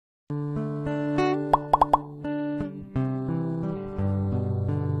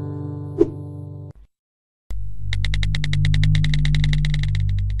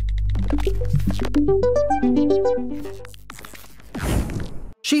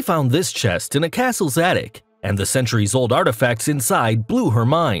we found this chest in a castle's attic, and the centuries-old artifacts inside blew her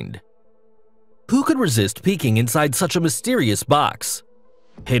mind. Who could resist peeking inside such a mysterious box?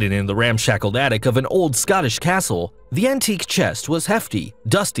 Hidden in the ramshackled attic of an old Scottish castle, the antique chest was hefty,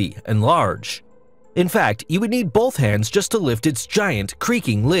 dusty, and large. In fact, you would need both hands just to lift its giant,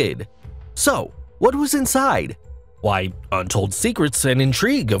 creaking lid. So, what was inside? Why, untold secrets and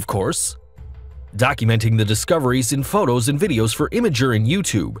intrigue, of course. Documenting the discoveries in photos and videos for Imgur and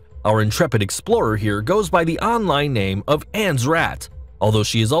YouTube, our intrepid explorer here goes by the online name of annesrat, although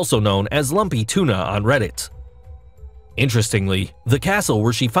she is also known as lumpytuna on Reddit. Interestingly, the castle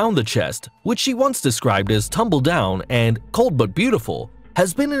where she found the chest, which she once described as tumbledown and cold but beautiful,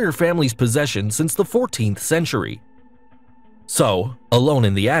 has been in her family's possession since the 14th century. So, alone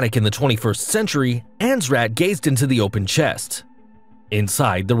in the attic in the 21st century, annesrat gazed into the open chest.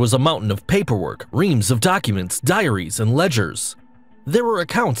 Inside, there was a mountain of paperwork, reams of documents, diaries, and ledgers. There were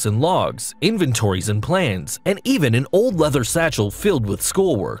accounts and logs, inventories and plans, and even an old leather satchel filled with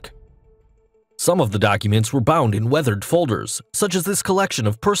schoolwork. Some of the documents were bound in weathered folders, such as this collection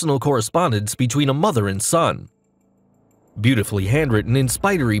of personal correspondence between a mother and son. Beautifully handwritten in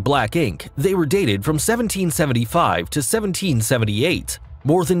spidery black ink, they were dated from 1775 to 1778,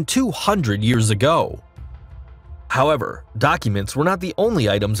 more than 200 years ago. However, documents were not the only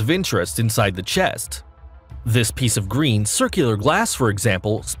items of interest inside the chest. This piece of green, circular glass, for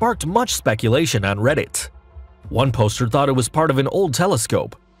example, sparked much speculation on Reddit. One poster thought it was part of an old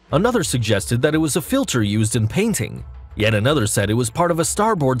telescope, another suggested that it was a filter used in painting, yet another said it was part of a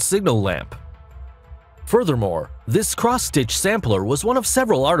starboard signal lamp. Furthermore, this cross-stitch sampler was one of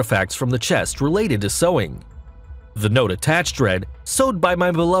several artifacts from the chest related to sewing. The note attached read, "Sewed by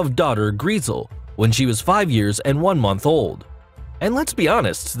my beloved daughter Greasel when she was 5 years and 1 month old." And let's be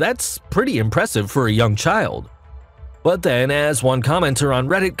honest, that's pretty impressive for a young child. But then, as one commenter on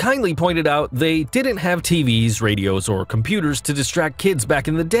Reddit kindly pointed out, they didn't have TVs, radios, or computers to distract kids back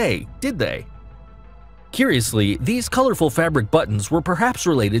in the day, did they? Curiously, these colorful fabric buttons were perhaps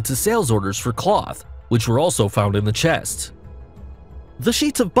related to sales orders for cloth, which were also found in the chest. "The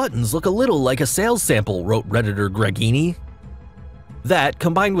sheets of buttons look a little like a sales sample," wrote Redditor Gregini. That,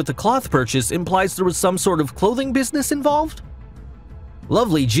 combined with the cloth purchase, implies there was some sort of clothing business involved?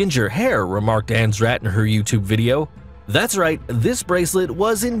 "Lovely ginger hair," remarked annesrat in her YouTube video. That's right, this bracelet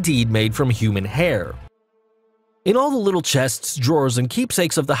was indeed made from human hair. "In all the little chests, drawers, and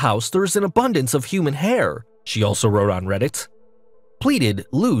keepsakes of the house, there is an abundance of human hair," she also wrote on Reddit. "Pleated,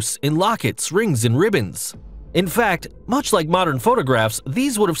 loose, in lockets, rings, and ribbons. In fact, much like modern photographs,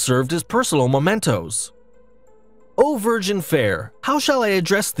 these would have served as personal mementos." "O Virgin fair, how shall I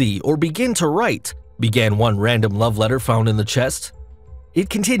address thee or begin to write?" began one random love letter found in the chest. It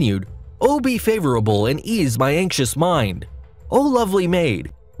continued, "O be favorable and ease my anxious mind. O lovely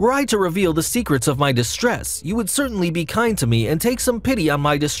maid, were I to reveal the secrets of my distress, you would certainly be kind to me and take some pity on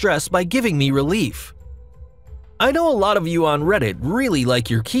my distress by giving me relief." "I know a lot of you on Reddit really like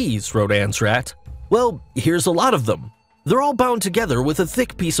your keys," wrote annesrat. "Well, here's a lot of them. They're all bound together with a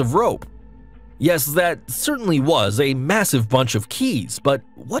thick piece of rope." Yes, that certainly was a massive bunch of keys, but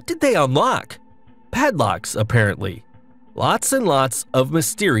what did they unlock? Padlocks, apparently. Lots and lots of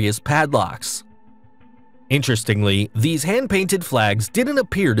mysterious padlocks. Interestingly, these hand-painted flags didn't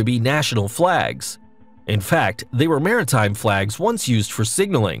appear to be national flags. In fact, they were maritime flags once used for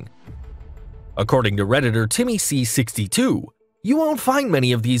signaling. According to Redditor TimmyC62, you won't find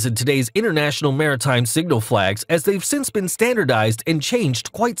many of these in today's international maritime signal flags, as they've since been standardized and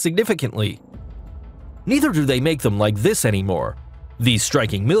changed quite significantly. Neither do they make them like this anymore. These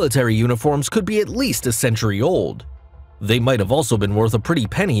striking military uniforms could be at least a century old. They might have also been worth a pretty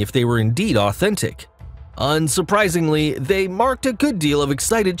penny if they were indeed authentic. Unsurprisingly, they marked a good deal of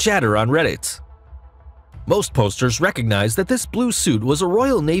excited chatter on Reddit. Most posters recognized that this blue suit was a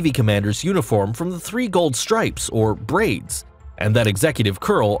Royal Navy commander's uniform from the 3 gold stripes, or braids, and that executive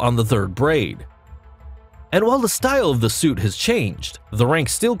curl on the 3rd braid. And while the style of the suit has changed, the rank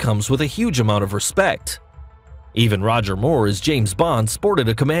still comes with a huge amount of respect. Even Roger Moore as James Bond sported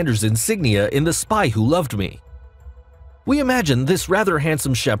a commander's insignia in The Spy Who Loved Me. We imagine this rather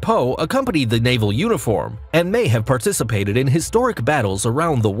handsome chapeau accompanied the naval uniform and may have participated in historic battles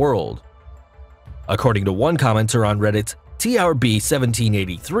around the world. According to one commenter on Reddit,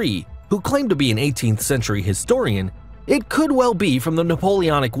 TRB1783, who claimed to be an 18th century historian, it could well be from the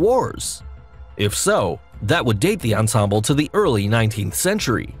Napoleonic Wars. If so, that would date the ensemble to the early 19th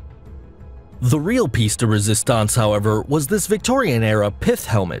century. The real piece de resistance, however, was this Victorian-era pith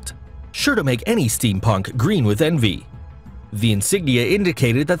helmet, sure to make any steampunk green with envy. The insignia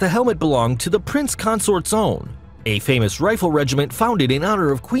indicated that the helmet belonged to the Prince Consort's own, a famous rifle regiment founded in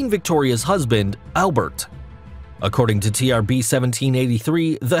honor of Queen Victoria's husband, Albert. According to TRB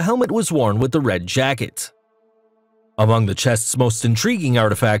 1783, the helmet was worn with the red jacket. Among the chest's most intriguing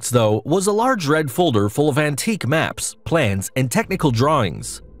artifacts, though, was a large red folder full of antique maps, plans, and technical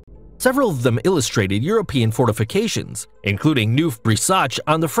drawings. Several of them illustrated European fortifications, including Neuf-Brisach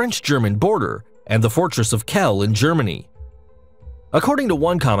on the French-German border and the fortress of Kehl in Germany. According to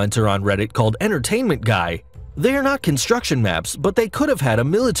one commenter on Reddit called Entertainment Guy, they are not construction maps, but they could have had a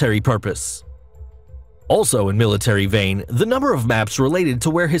military purpose. Also in military vein, the number of maps related to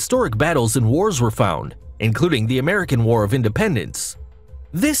where historic battles and wars were found, including the American War of Independence.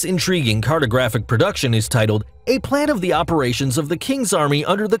 This intriguing cartographic production is titled A Plan of the Operations of the King's Army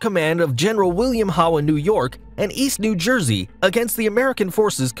under the command of General William Howe in New York and East New Jersey against the American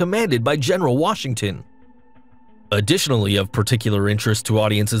forces commanded by General Washington. Additionally, of particular interest to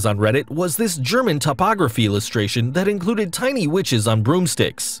audiences on Reddit was this German topography illustration that included tiny witches on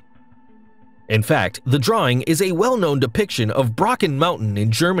broomsticks. In fact, the drawing is a well-known depiction of Brocken Mountain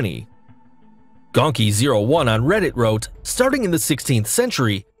in Germany. Gonky01 on Reddit wrote, starting in the 16th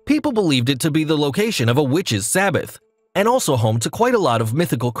century, people believed it to be the location of a witch's sabbath, and also home to quite a lot of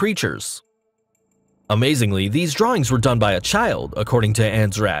mythical creatures. Amazingly, these drawings were done by a child, according to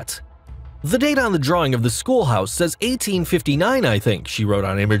annesrat. The date on the drawing of the schoolhouse says 1859, I think, she wrote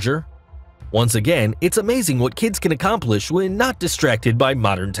on Imgur. Once again, it's amazing what kids can accomplish when not distracted by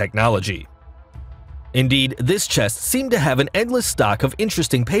modern technology. Indeed, this chest seemed to have an endless stock of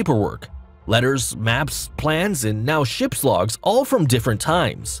interesting paperwork. Letters, maps, plans, and now ship's logs, all from different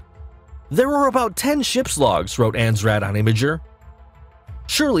times. There were about 10 ship's logs, wrote annesrat on Imgur.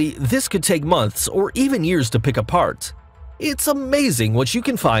 Surely, this could take months or even years to pick apart. It's amazing what you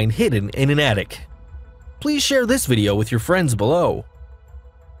can find hidden in an attic. Please share this video with your friends below.